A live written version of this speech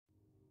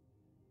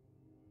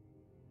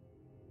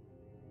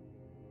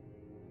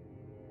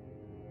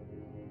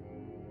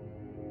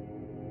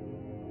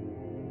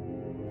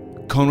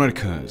Konrad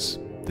Curze,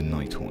 the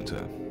Night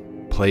Haunter.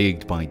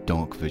 Plagued by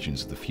dark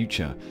visions of the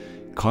future,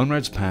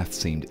 Konrad's path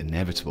seemed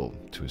inevitable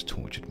to his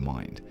tortured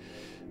mind.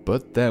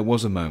 But there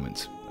was a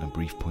moment, a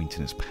brief point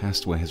in his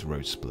past where his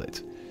road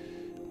split.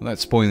 Without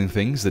spoiling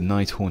things, the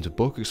Night Haunter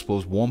book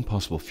explores one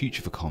possible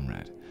future for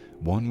Konrad,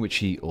 one which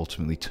he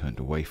ultimately turned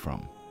away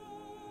from.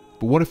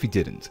 But what if he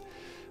didn't?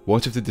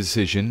 What if the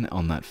decision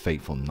on that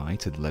fateful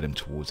night had led him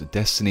towards a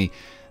destiny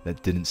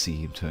that didn't see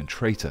him turn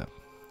traitor?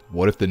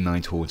 What if the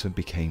Night Haunter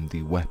became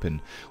the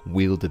weapon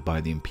wielded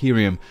by the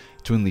Imperium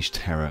to unleash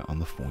terror on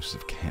the forces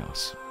of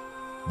chaos?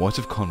 What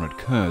if Konrad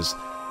Curze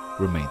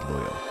remained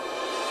loyal?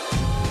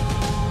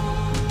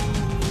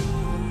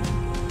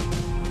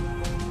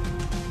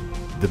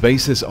 The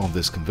basis of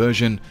this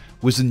conversion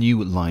was the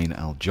new Lion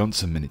Al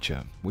Johnson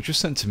miniature, which was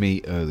sent to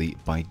me early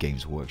by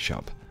Games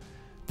Workshop.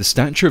 The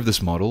stature of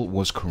this model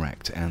was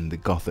correct, and the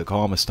Gothic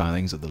armour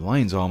stylings of the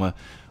Lion's armour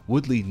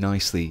would lead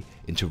nicely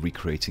into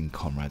recreating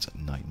Konrad's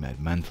Nightmare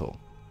mantle.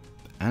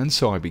 And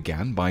so I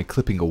began by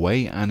clipping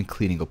away and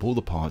cleaning up all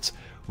the parts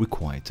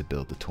required to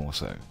build the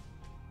torso.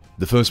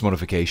 The first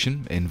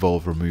modification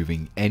involved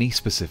removing any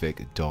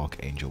specific Dark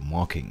Angel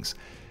markings.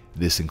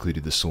 This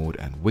included the sword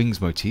and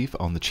wings motif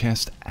on the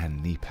chest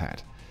and knee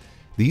pad.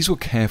 These were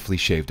carefully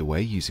shaved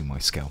away using my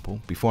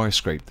scalpel before I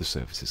scraped the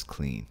surfaces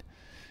clean.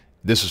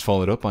 This was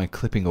followed up by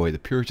clipping away the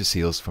purity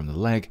seals from the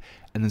leg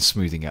and then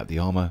smoothing out the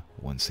armour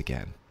once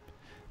again.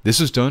 This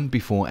was done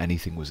before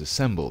anything was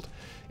assembled.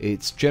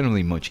 It's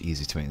generally much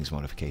easier to make these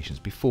modifications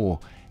before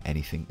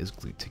anything is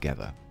glued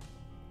together.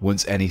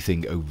 Once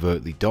anything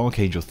overtly Dark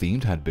Angel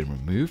themed had been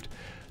removed,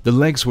 the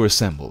legs were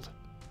assembled.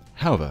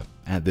 However,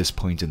 at this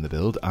point in the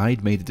build,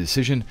 I'd made the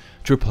decision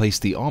to replace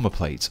the armour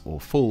plates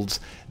or folds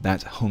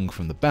that hung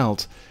from the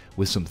belt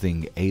with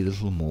something a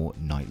little more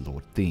Night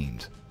Lord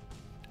themed.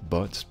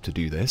 But to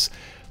do this,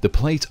 the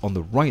plate on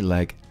the right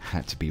leg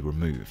had to be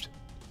removed.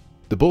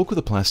 The bulk of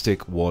the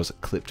plastic was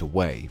clipped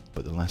away,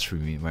 but the last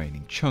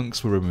remaining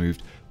chunks were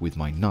removed with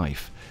my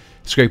knife,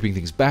 scraping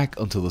things back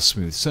until the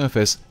smooth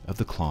surface of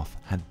the cloth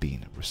had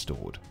been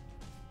restored.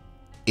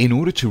 In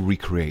order to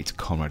recreate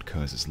Konrad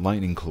Curze's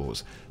lightning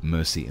claws,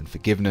 mercy and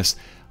forgiveness,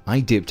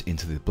 I dipped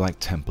into the Black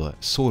Templar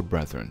Sword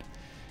Brethren.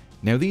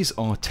 Now these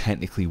are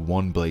technically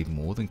one blade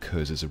more than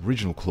Curze's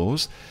original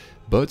claws,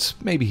 but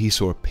maybe he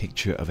saw a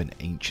picture of an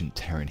ancient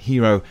Terran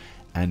hero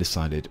and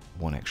decided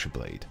one extra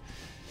blade.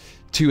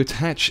 To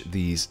attach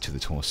these to the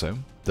torso,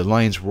 the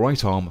lion's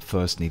right arm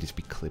first needed to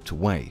be clipped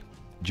away,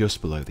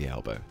 just below the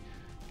elbow.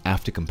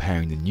 After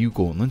comparing the new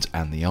gauntlet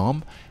and the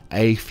arm,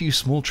 a few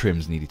small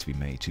trims needed to be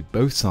made to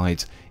both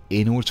sides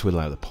in order to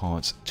allow the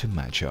parts to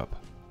match up.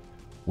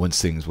 Once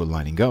things were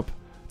lining up,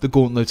 the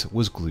gauntlet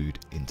was glued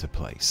into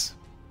place.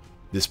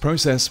 This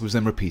process was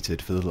then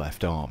repeated for the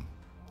left arm.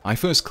 I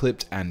first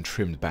clipped and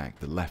trimmed back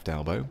the left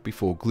elbow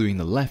before gluing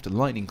the left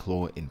lightning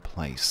claw in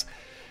place.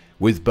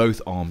 With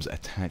both arms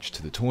attached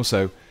to the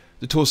torso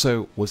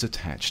was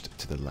attached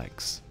to the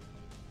legs.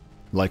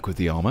 Like with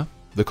the armour,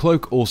 the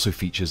cloak also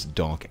features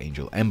Dark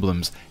Angel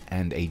emblems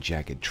and a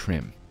jagged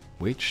trim,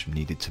 which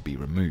needed to be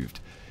removed.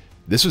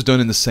 This was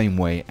done in the same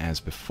way as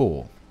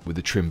before, with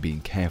the trim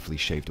being carefully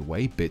shaved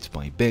away bit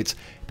by bit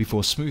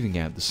before smoothing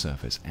out the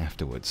surface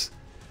afterwards.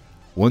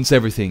 Once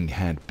everything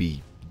had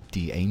been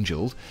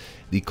de-angeled,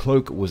 the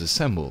cloak was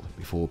assembled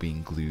before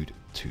being glued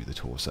to the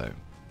torso.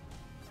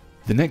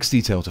 The next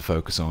detail to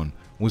focus on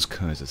was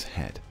Curze's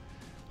head.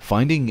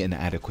 Finding an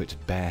adequate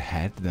bare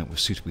head that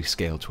was suitably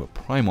scaled to a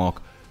Primarch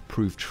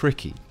proved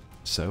tricky,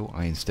 so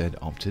I instead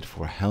opted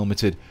for a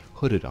helmeted,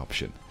 hooded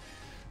option.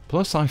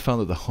 Plus I felt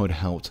that the hood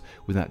helped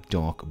with that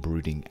dark,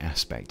 brooding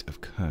aspect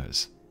of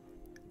Curze.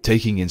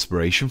 Taking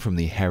inspiration from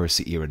the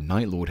Heresy era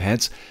Night Lord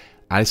heads,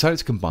 I decided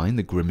to combine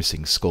the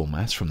grimacing skull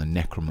mask from the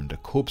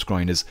Necromunda corpse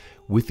grinders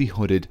with the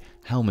hooded,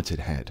 helmeted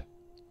head.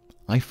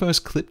 I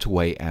first clipped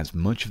away as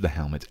much of the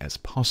helmet as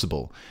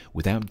possible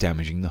without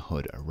damaging the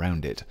hood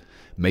around it,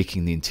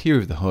 making the interior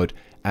of the hood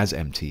as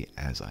empty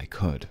as I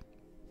could.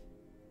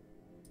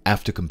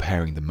 After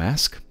comparing the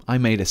mask, I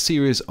made a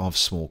series of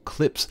small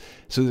clips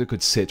so that it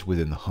could sit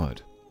within the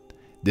hood.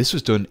 This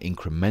was done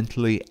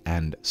incrementally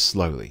and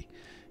slowly.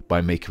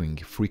 By making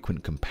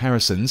frequent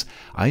comparisons,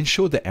 I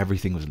ensured that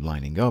everything was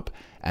lining up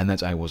and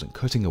that I wasn't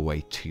cutting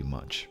away too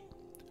much.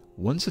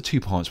 Once the two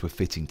parts were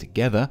fitting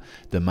together,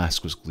 the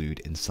mask was glued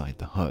inside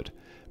the hood,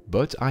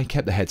 but I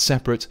kept the head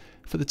separate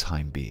for the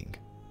time being.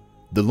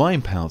 The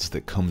lion pelt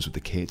that comes with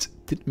the kit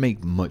didn't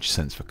make much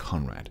sense for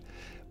Konrad,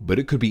 but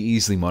it could be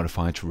easily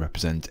modified to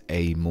represent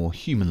a more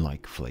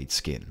human-like flayed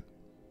skin.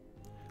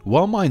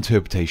 While my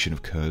interpretation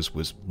of Curze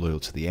was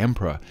loyal to the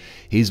Emperor,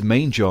 his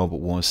main job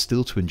was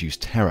still to induce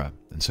terror,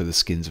 and so the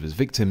skins of his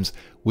victims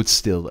would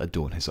still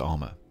adorn his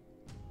armour.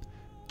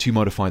 To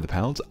modify the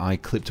pelt, I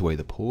clipped away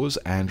the paws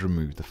and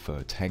removed the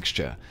fur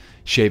texture,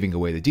 shaving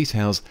away the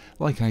details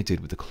like I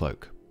did with the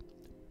cloak.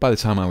 By the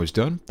time I was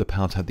done, the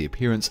pelt had the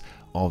appearance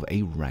of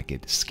a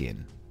ragged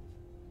skin.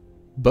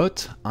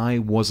 But I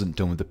wasn't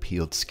done with the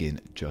peeled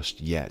skin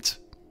just yet.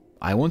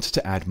 I wanted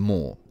to add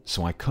more,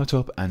 so I cut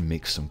up and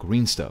mixed some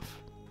green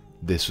stuff.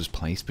 This was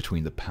placed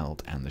between the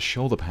pelt and the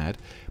shoulder pad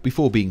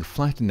before being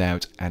flattened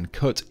out and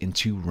cut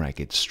into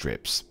ragged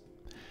strips.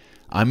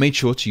 I made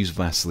sure to use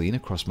Vaseline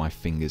across my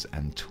fingers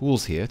and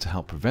tools here to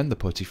help prevent the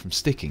putty from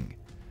sticking.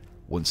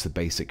 Once the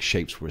basic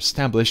shapes were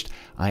established,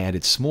 I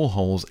added small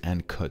holes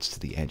and cuts to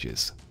the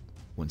edges.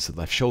 Once the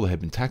left shoulder had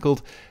been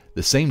tackled,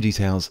 the same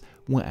details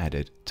were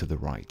added to the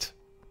right.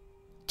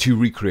 To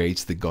recreate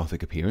the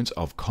gothic appearance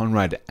of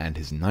Konrad and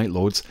his Night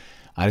Lords,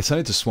 I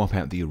decided to swap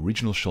out the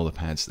original shoulder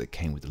pads that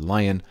came with the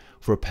lion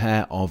for a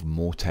pair of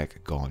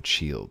Mortek guard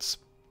shields.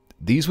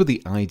 These were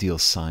the ideal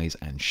size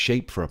and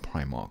shape for a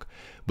Primarch,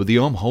 but the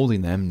arm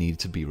holding them needed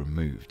to be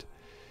removed.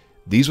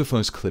 These were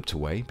first clipped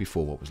away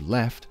before what was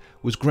left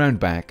was ground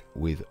back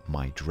with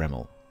my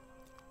Dremel.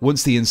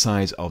 Once the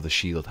insides of the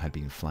shield had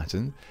been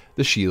flattened,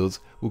 the shields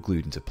were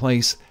glued into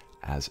place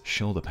as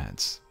shoulder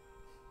pads.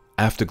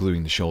 After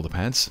gluing the shoulder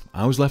pads,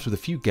 I was left with a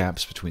few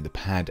gaps between the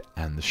pad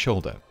and the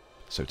shoulder.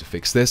 So to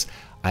fix this,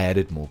 I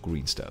added more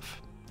green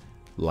stuff.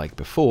 Like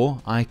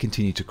before, I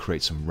continued to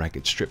create some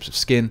ragged strips of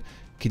skin,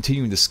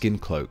 continuing the skin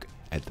cloak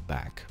at the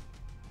back.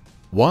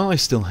 While I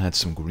still had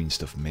some green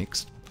stuff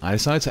mixed, I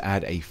decided to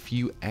add a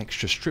few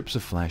extra strips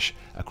of flesh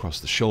across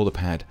the shoulder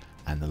pad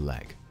and the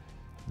leg.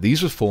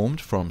 These were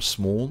formed from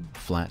small,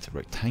 flat,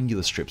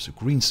 rectangular strips of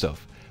green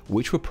stuff,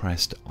 which were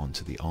pressed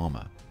onto the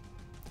armour.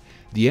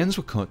 The ends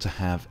were cut to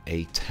have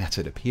a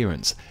tattered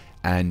appearance,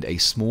 and a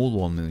small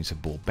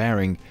 1mm ball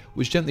bearing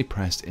was gently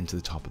pressed into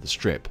the top of the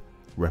strip,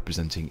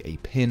 representing a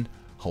pin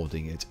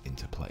holding it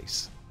into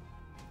place.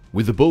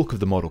 With the bulk of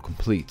the model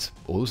complete,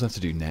 all I was left to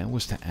do now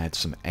was to add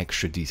some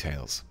extra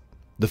details.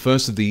 The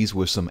first of these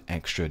were some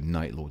extra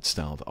Night Lord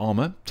styled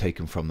armour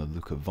taken from the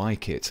Luca Vi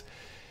kit.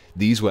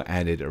 These were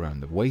added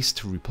around the waist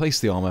to replace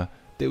the armour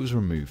that was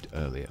removed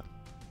earlier.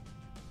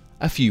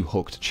 A few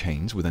hooked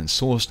chains were then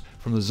sourced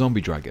from the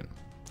zombie dragon.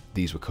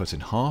 These were cut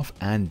in half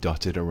and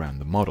dotted around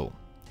the model,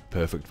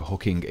 perfect for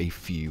hooking a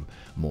few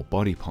more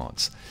body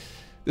parts.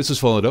 This was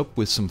followed up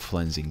with some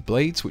flensing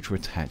blades which were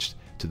attached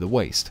to the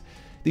waist.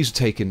 These were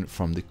taken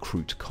from the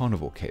Kroot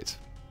Carnivore kit.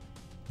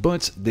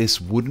 But this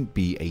wouldn't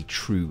be a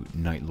true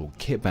Night Lord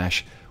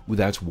Kitbash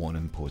without one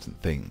important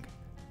thing: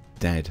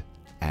 dead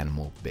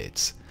animal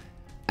bits.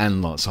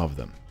 And lots of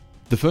them.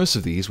 The first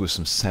of these were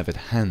some severed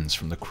hands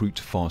from the Kroot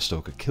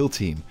Farstalker kill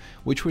team,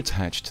 which were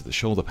attached to the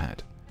shoulder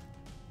pad.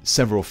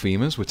 Several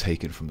femurs were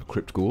taken from the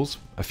Crypt Ghouls,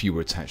 a few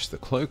were attached to the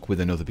cloak, with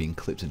another being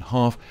clipped in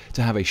half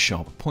to have a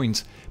sharp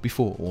point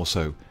before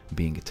also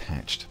being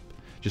attached.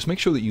 Just make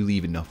sure that you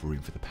leave enough room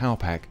for the power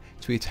pack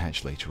to be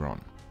attached later on.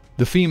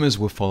 The femurs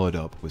were followed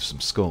up with some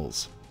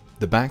skulls.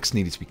 The backs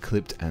needed to be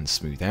clipped and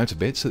smoothed out a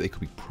bit so they could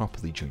be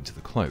properly joined to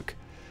the cloak.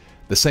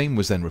 The same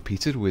was then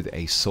repeated with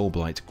a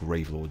Soulblight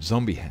Gravelord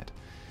zombie head.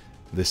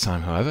 This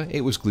time, however,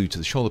 it was glued to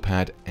the shoulder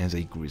pad as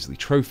a grisly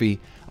trophy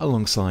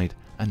alongside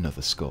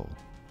another skull.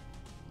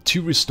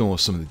 To restore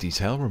some of the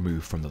detail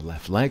removed from the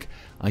left leg,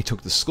 I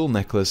took the skull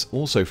necklace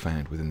also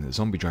found within the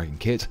zombie dragon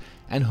kit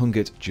and hung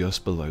it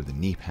just below the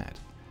knee pad.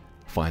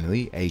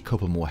 Finally, a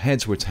couple more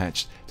heads were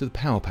attached to the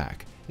power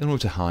pack in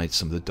order to hide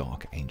some of the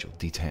Dark Angel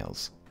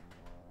details.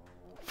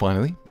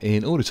 Finally,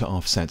 in order to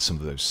offset some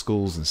of those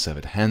skulls and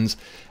severed hands,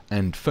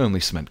 and firmly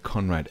cement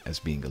Konrad as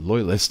being a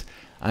loyalist,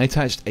 I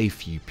attached a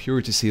few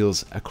purity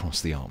seals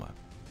across the armour.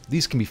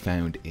 These can be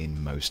found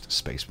in most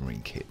Space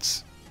Marine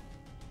kits.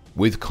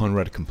 With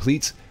Konrad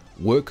complete,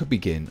 work could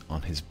begin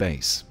on his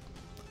base.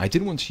 I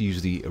didn't want to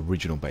use the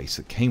original base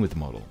that came with the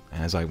model,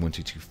 as I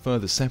wanted to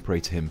further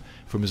separate him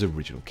from his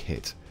original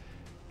kit.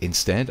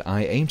 Instead,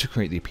 I aimed to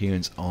create the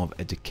appearance of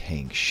a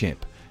decaying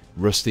ship,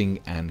 rusting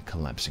and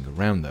collapsing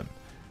around them.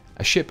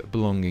 A ship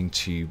belonging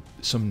to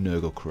some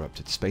Nurgle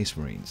corrupted Space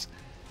Marines.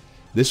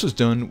 This was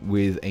done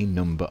with a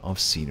number of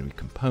scenery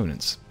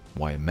components: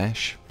 wire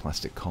mesh,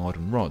 plastic card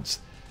and rods.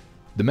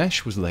 The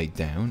mesh was laid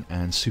down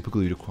and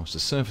superglued across the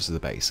surface of the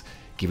base,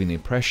 giving the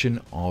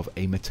impression of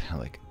a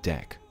metallic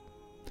deck.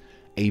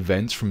 A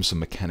vent from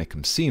some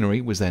Mechanicum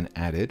scenery was then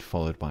added,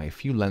 followed by a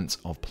few lengths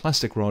of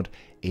plastic rod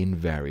in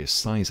various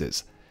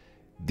sizes.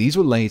 These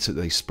were laid so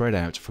that they spread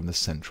out from the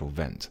central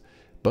vent,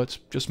 but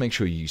just make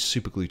sure you use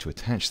superglue to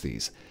attach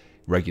these.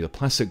 Regular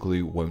plastic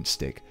glue won't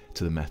stick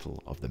to the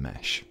metal of the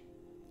mesh.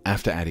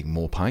 After adding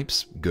more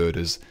pipes,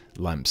 girders,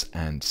 lamps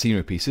and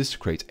scenery pieces to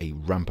create a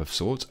ramp of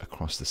sorts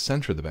across the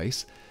centre of the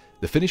base,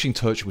 the finishing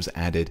touch was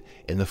added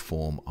in the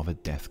form of a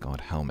Death Guard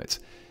helmet.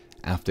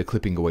 After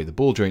clipping away the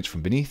ball joints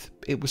from beneath,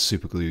 it was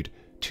superglued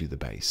to the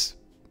base.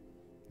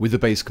 With the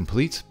base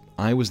complete,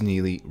 I was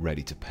nearly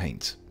ready to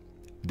paint.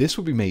 This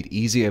would be made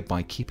easier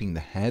by keeping the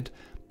head,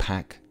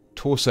 pack,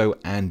 torso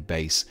and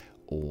base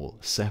all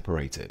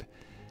separated.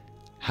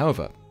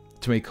 However,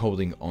 to make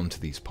holding onto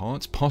these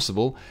parts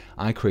possible,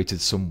 I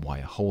created some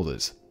wire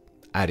holders.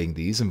 Adding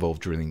these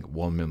involved drilling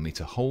 1mm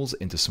holes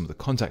into some of the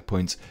contact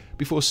points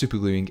before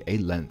supergluing a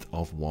length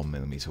of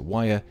 1mm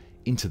wire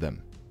into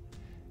them.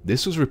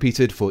 This was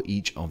repeated for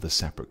each of the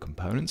separate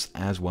components,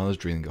 as well as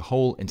drilling a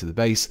hole into the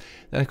base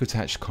that I could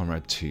attach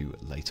Konrad to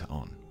later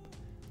on.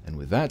 And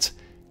with that,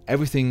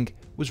 everything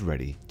was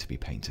ready to be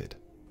painted.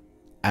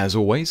 As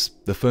always,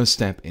 the first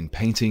step in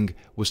painting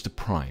was to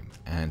prime,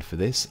 and for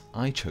this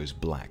I chose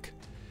black.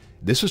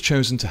 This was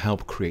chosen to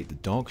help create the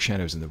dark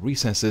shadows in the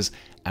recesses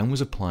and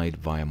was applied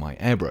via my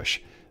airbrush,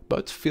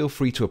 but feel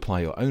free to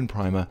apply your own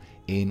primer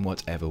in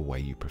whatever way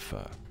you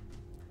prefer.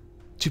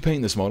 To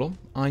paint this model,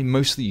 I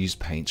mostly used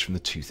paints from the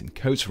Tooth and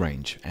Coats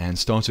range and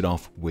started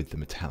off with the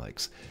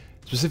metallics,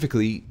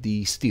 specifically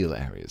the steel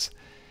areas.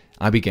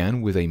 I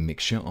began with a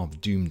mixture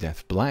of Doom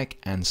Death Black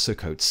and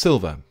Succoat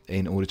Silver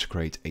in order to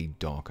create a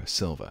darker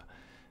silver.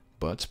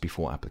 But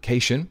before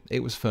application,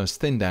 it was first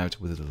thinned out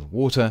with a little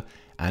water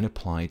and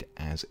applied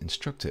as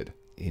instructed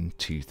in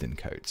Tooth and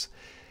Coats.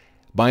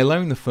 By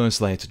allowing the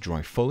first layer to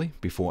dry fully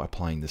before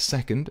applying the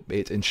second,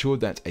 it ensured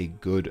that a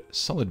good,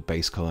 solid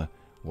base colour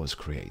was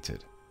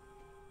created.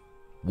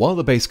 While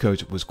the base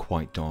coat was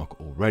quite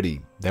dark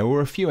already, there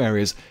were a few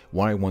areas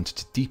where I wanted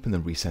to deepen the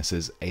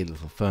recesses a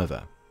little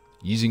further.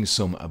 Using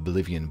some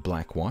Oblivion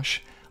Black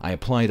Wash, I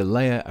applied a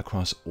layer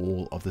across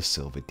all of the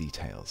silver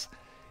details.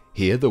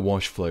 Here the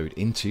wash flowed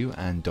into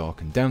and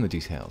darkened down the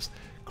details,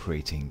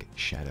 creating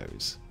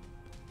shadows.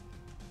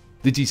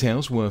 The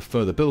details were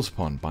further built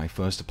upon by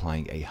first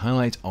applying a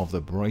highlight of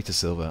the brighter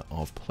silver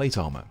of plate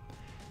armour.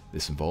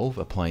 This involved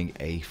applying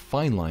a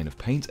fine line of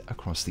paint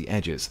across the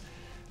edges.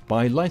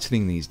 By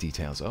lightening these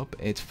details up,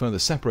 it further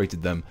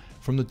separated them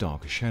from the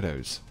darker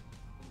shadows.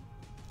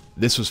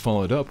 This was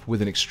followed up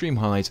with an extreme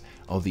highlight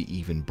of the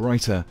even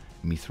brighter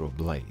Mythril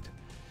Blade.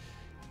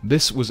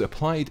 This was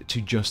applied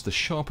to just the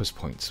sharpest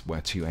points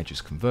where two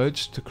edges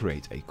converged to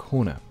create a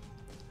corner.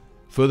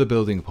 Further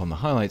building upon the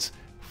highlights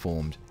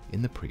formed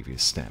in the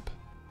previous step.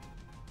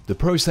 The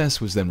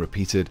process was then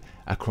repeated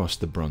across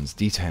the bronze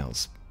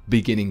details,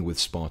 beginning with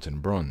Spartan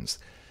Bronze.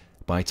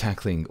 By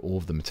tackling all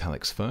of the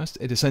metallics first,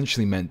 it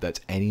essentially meant that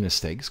any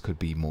mistakes could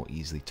be more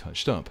easily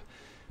touched up.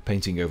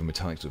 Painting over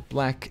metallics with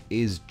black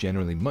is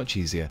generally much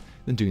easier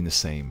than doing the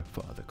same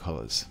for other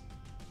colours.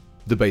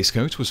 The base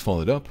coat was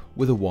followed up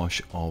with a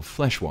wash of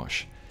Flesh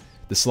Wash.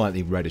 The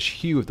slightly reddish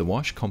hue of the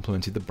wash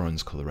complemented the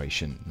bronze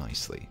coloration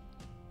nicely.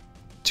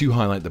 To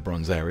highlight the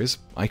bronze areas,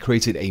 I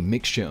created a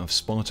mixture of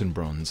Spartan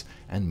Bronze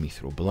and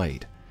Mythril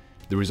Blade.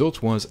 The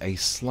result was a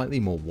slightly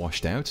more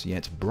washed out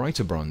yet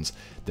brighter bronze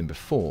than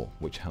before,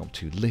 which helped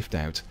to lift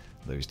out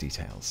those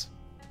details.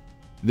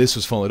 This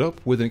was followed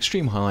up with an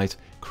extreme highlight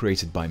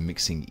created by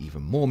mixing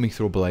even more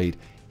Mythril Blade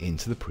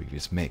into the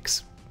previous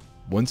mix.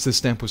 Once this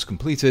step was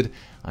completed,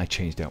 I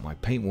changed out my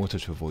paint water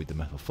to avoid the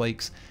metal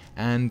flakes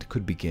and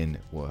could begin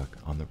work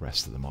on the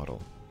rest of the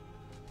model.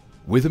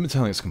 With the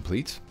metallics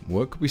complete,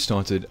 work could be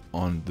started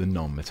on the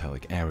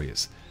non-metallic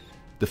areas.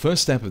 The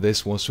first step of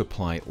this was to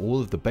apply all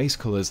of the base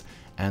colours,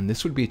 and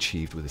this would be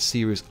achieved with a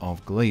series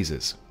of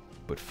glazes.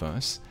 But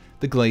first,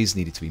 the glaze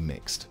needed to be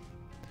mixed.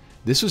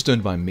 This was done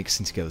by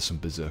mixing together some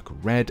Berserker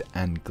Red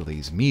and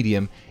Glaze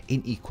Medium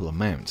in equal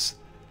amounts.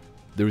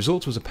 The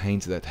result was a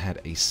paint that had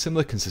a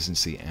similar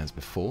consistency as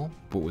before,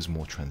 but was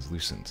more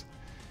translucent.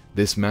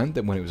 This meant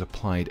that when it was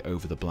applied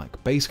over the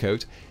black base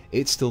coat,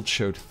 it still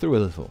showed through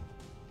a little.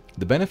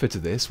 The benefit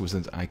of this was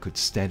that I could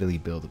steadily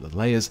build up the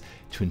layers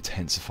to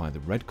intensify the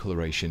red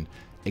coloration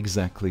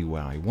exactly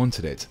where I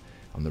wanted it,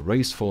 on the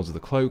raised folds of the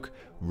cloak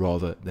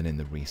rather than in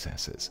the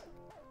recesses.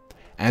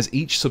 As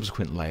each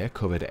subsequent layer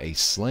covered a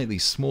slightly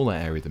smaller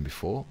area than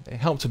before, it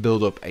helped to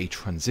build up a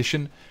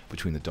transition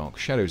between the dark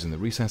shadows in the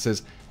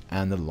recesses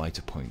and the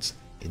lighter points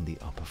in the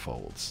upper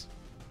folds.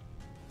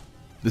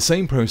 The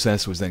same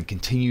process was then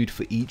continued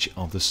for each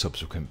of the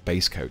subsequent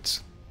base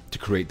coats. To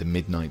create the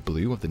midnight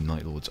blue of the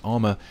Night Lord's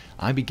armour,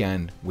 I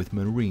began with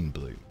marine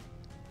blue.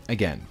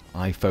 Again,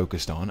 I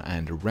focused on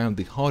and around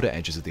the harder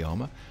edges of the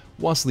armour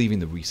whilst leaving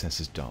the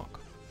recesses dark,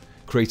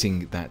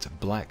 creating that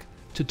black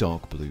to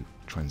dark blue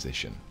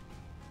transition.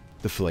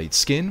 The flayed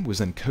skin was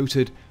then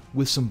coated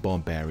with some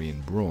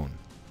Barbarian Brawn,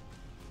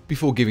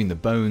 before giving the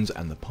bones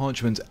and the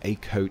parchment a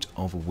coat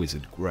of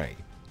Wizard Grey.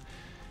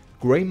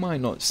 Grey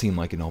might not seem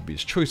like an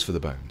obvious choice for the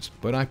bones,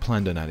 but I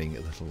planned on adding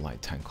a little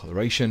light tan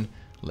coloration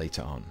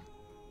later on.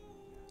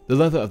 The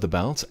leather of the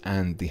belt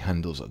and the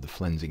handles of the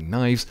flensing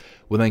knives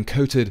were then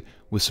coated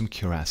with some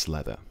Cuirass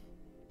Leather,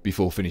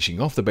 before finishing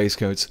off the base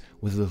coats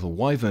with a little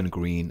Wyvern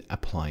Green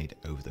applied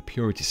over the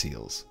purity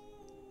seals.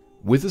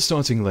 With the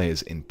starting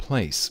layers in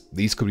place,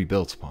 these could be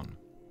built upon.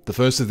 The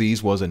first of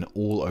these was an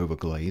all-over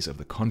glaze of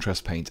the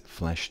contrast paint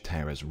Flesh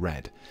Tearers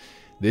Red.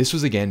 This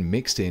was again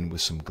mixed in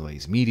with some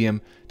glaze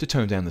medium to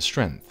tone down the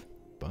strength,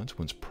 but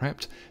once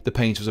prepped, the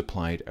paint was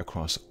applied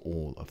across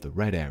all of the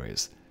red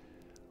areas.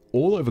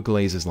 All-over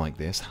glazes like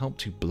this help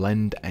to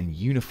blend and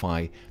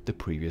unify the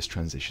previous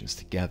transitions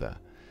together.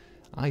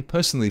 I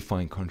personally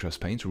find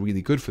contrast paints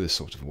really good for this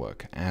sort of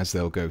work, as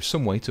they'll go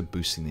some way to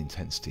boosting the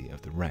intensity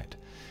of the red.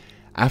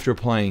 After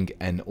applying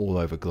an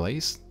all-over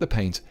glaze, the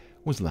paint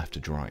was left to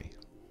dry.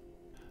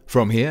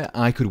 From here,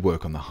 I could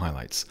work on the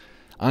highlights.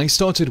 I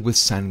started with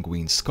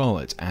Sanguine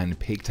Scarlet and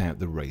picked out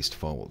the raised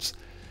folds.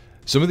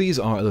 Some of these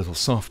are a little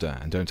softer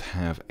and don't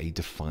have a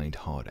defined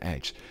hard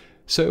edge,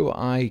 so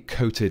I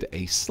coated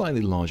a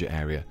slightly larger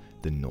area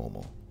than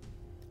normal.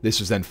 This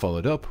was then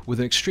followed up with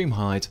an extreme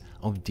highlight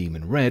of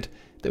Demon Red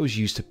that was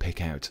used to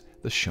pick out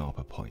the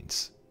sharper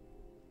points,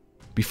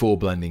 before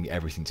blending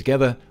everything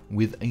together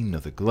with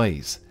another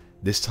glaze,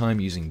 this time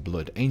using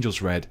Blood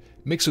Angel's Red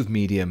mixed with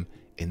medium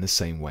in the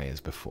same way as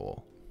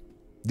before.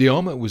 The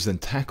armour was then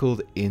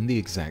tackled in the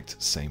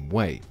exact same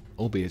way,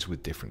 albeit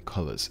with different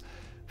colours.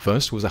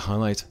 First was a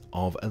highlight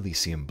of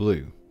Elysium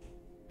Blue,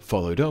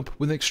 followed up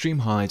with an extreme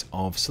highlight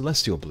of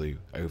Celestial Blue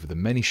over the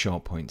many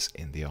sharp points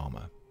in the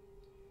armour,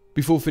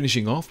 before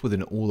finishing off with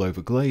an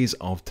all-over glaze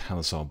of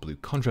Talassar Blue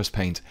contrast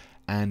paint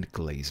and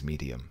glaze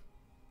medium.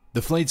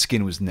 The flayed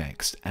skin was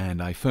next,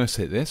 and I first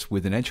hit this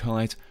with an edge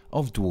highlight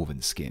of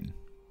Dwarven skin.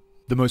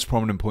 The most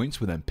prominent points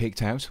were then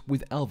picked out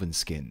with Elven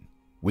skin,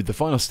 with the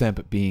final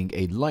step being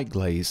a light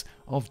glaze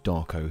of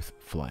Darkoath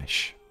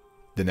Flesh.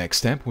 The next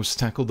step was to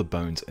tackle the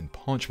bones and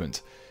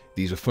parchment.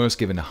 These were first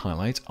given a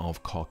highlight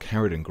of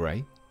Carcharadon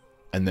Grey,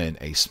 and then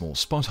a small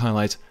spot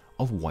highlight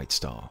of White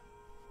Star.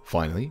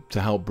 Finally,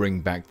 to help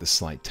bring back the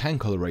slight tan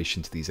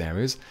coloration to these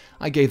areas,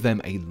 I gave them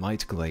a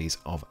light glaze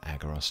of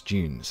Aggaros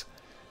Dunes.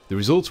 The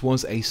result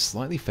was a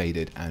slightly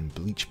faded and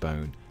bleached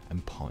bone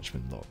and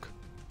parchment look.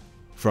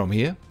 From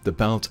here, the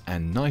belt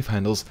and knife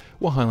handles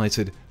were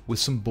highlighted with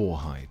some Boar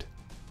Hide,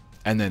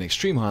 and then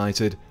extreme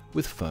highlighted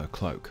with Fur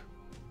Cloak.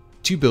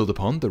 To build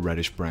upon the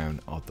reddish brown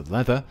of the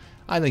leather,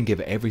 I then give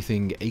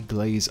everything a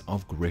glaze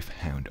of Gryph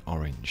Hound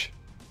Orange.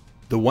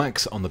 The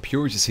wax on the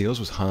Purity seals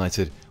was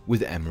highlighted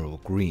with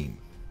Emerald Green,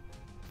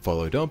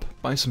 followed up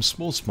by some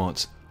small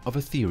spots of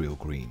Ethereal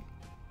Green,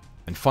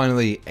 and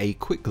finally a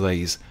quick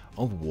glaze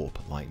of Warp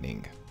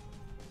Lightning.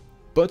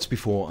 But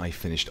before I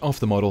finished off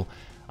the model,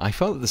 I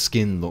felt that the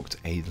skin looked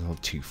a little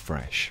too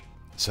fresh.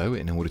 So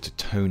in order to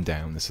tone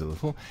down this a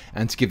little,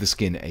 and to give the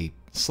skin a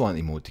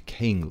slightly more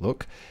decaying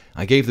look,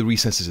 I gave the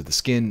recesses of the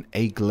skin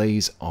a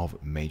glaze of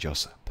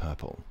Magos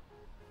Purple.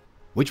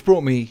 Which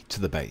brought me to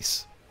the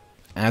base.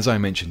 As I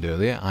mentioned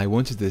earlier, I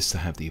wanted this to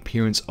have the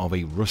appearance of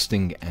a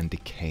rusting and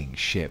decaying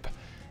ship,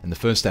 and the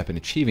first step in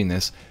achieving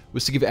this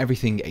was to give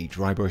everything a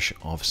dry brush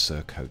of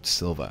Surcoat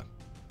Silver.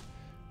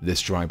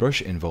 This dry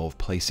brush involved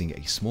placing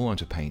a small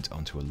amount of paint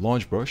onto a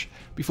large brush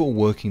before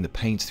working the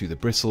paint through the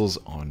bristles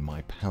on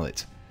my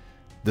palette.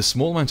 The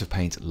small amount of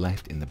paint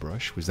left in the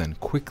brush was then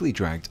quickly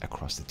dragged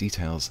across the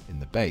details in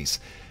the base,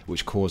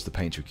 which caused the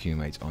paint to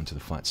accumulate onto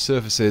the flat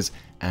surfaces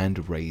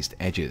and raised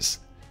edges.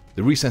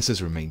 The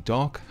recesses remained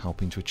dark,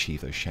 helping to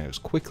achieve those shadows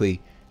quickly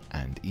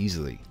and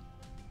easily.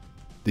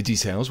 The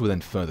details were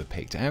then further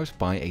picked out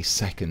by a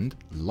second,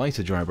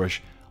 lighter dry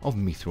brush of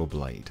Mythril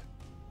Blade.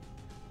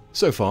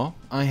 So far,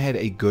 I had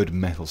a good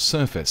metal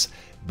surface,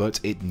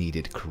 but it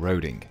needed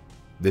corroding.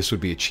 This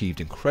would be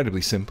achieved incredibly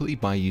simply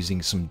by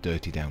using some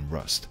dirty down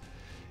rust.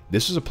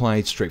 This was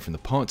applied straight from the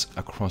pot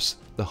across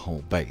the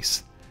whole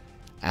base.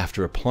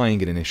 After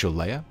applying an initial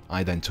layer,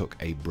 I then took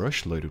a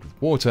brush loaded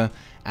with water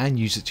and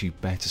used it to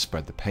better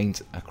spread the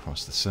paint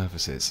across the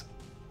surfaces.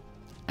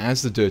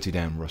 As the dirty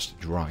down rust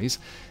dries,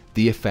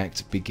 the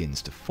effect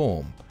begins to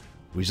form,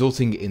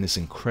 resulting in this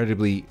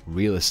incredibly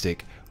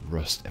realistic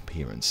rust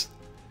appearance.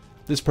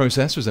 This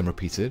process was then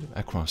repeated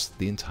across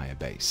the entire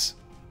base.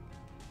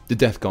 The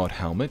Death Guard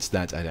helmet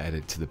that I'd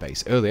added to the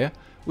base earlier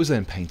was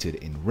then painted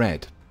in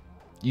red,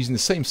 using the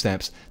same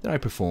steps that I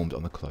performed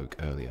on the cloak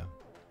earlier.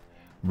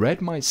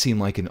 Red might seem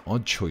like an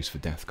odd choice for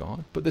Death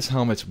Guard, but this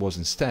helmet was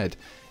instead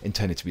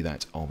intended to be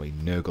that of a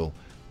Nurgle,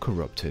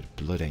 corrupted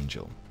Blood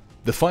Angel.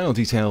 The final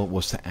detail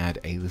was to add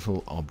a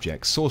little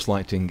object source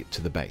lighting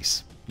to the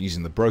base,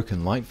 using the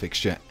broken light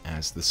fixture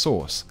as the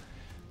source.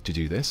 To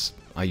do this,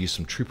 I used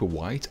some Trooper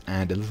White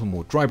and a little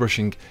more dry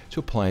brushing to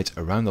apply it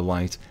around the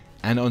light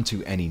and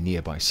onto any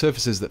nearby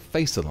surfaces that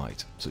face the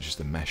light, such as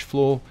the mesh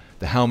floor,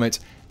 the helmet,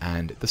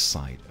 and the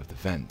side of the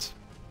vent.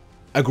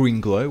 A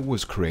green glow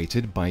was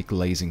created by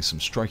glazing some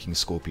striking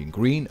Scorpion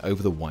Green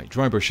over the white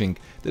dry brushing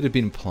that had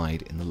been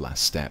applied in the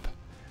last step.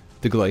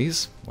 The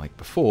glaze, like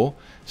before,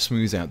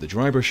 smooths out the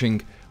dry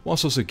brushing,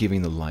 whilst also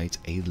giving the light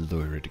a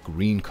lurid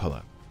green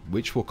colour,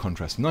 which will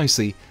contrast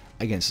nicely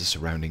against the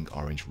surrounding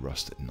orange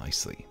rust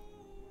nicely.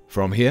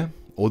 From here,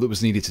 all that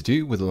was needed to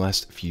do were the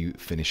last few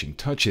finishing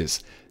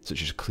touches,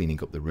 such as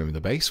cleaning up the rim of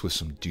the base with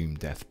some Doom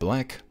Death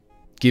Black,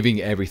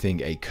 giving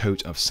everything a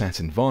coat of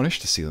satin varnish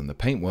to seal in the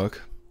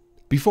paintwork,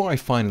 before I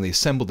finally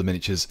assembled the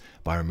miniatures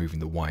by removing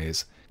the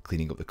wires,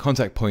 cleaning up the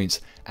contact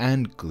points,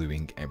 and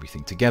gluing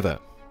everything together,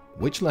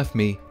 which left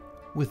me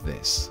with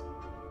this.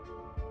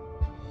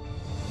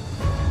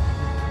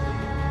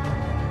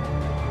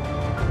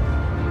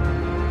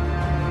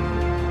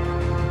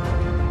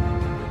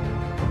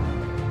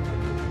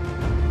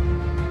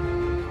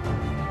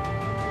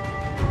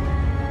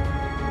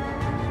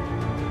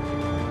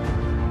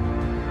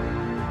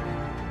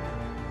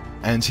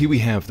 And here we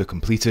have the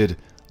completed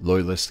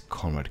Loyalist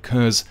Konrad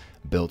Curze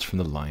built from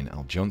the Lion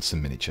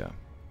Aljonson miniature.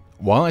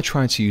 While I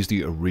tried to use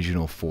the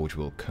original Forge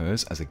World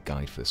Curze as a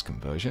guide for this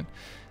conversion,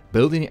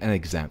 building an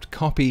exact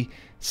copy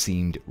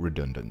seemed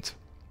redundant.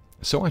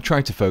 So I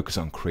tried to focus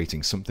on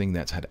creating something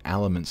that had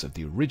elements of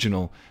the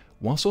original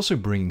whilst also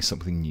bringing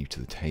something new to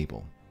the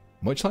table,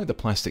 much like the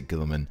plastic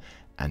Guilliman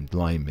and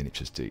Lion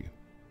miniatures do.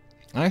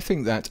 And I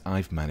think that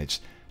I've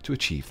managed to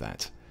achieve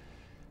that.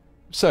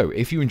 So,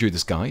 if you enjoyed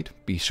this guide,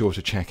 be sure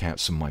to check out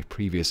some of my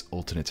previous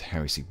alternate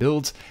heresy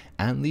builds,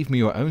 and leave me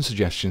your own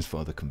suggestions for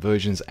other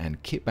conversions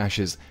and kit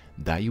bashes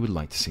that you would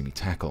like to see me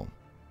tackle.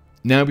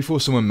 Now, before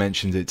someone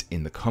mentions it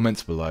in the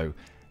comments below,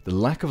 the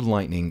lack of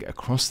lightning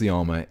across the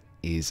armour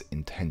is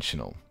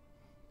intentional.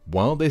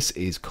 While this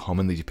is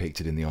commonly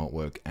depicted in the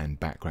artwork and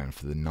background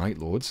for the Night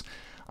Lords,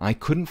 I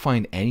couldn't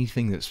find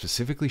anything that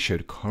specifically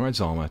showed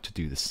Konrad's armour to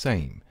do the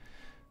same.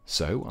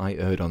 So I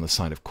erred on the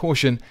side of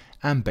caution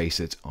and based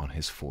it on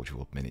his Forge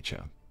World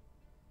miniature.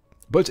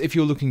 But if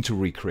you're looking to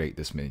recreate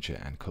this miniature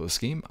and colour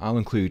scheme, I'll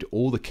include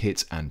all the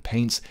kits and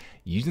paints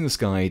using this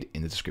guide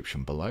in the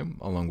description below,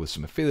 along with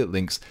some affiliate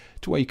links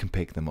to where you can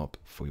pick them up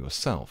for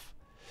yourself.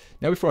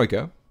 Now before I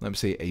go, let me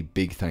say a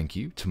big thank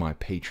you to my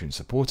Patreon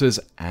supporters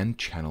and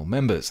channel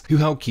members who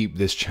help keep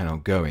this channel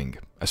going,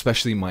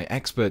 especially my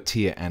expert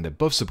tier and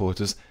above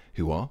supporters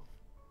who are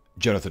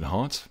Jonathan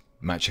Hart,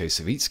 Maciej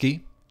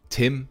Savitsky,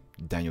 Tim,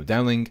 Daniel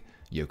Dowling,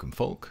 Joachim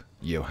Falk,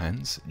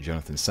 Johans,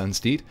 Jonathan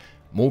Sandsteed,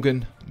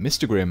 Morgan,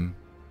 Mr. Grimm,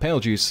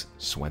 Pale Juice,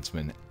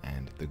 Swedsman,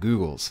 and the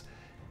Googles.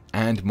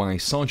 And my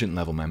Sergeant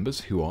level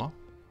members who are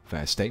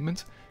Fair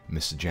Statement,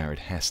 Mr. Jared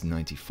Hess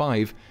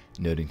 95,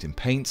 Nerdington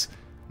Paints,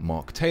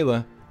 Mark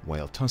Taylor,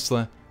 Whale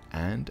Tussler,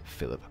 and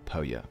Philip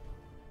Poya.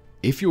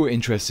 If you're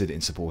interested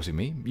in supporting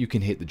me, you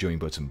can hit the join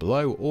button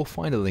below or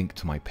find a link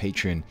to my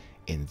Patreon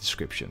in the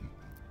description.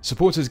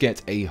 Supporters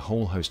get a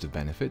whole host of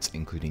benefits,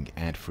 including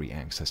ad-free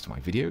access to my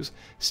videos,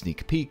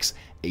 sneak peeks,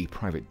 a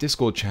private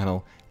Discord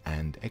channel,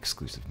 and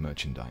exclusive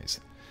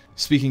merchandise.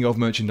 Speaking of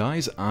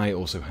merchandise, I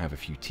also have a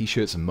few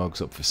t-shirts and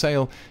mugs up for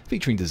sale,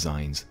 featuring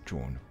designs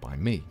drawn by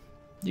me.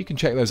 You can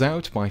check those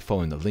out by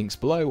following the links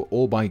below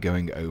or by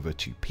going over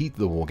to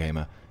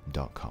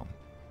petethewargamer.com.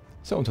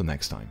 So until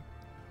next time,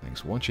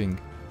 thanks for watching,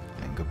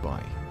 and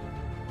goodbye.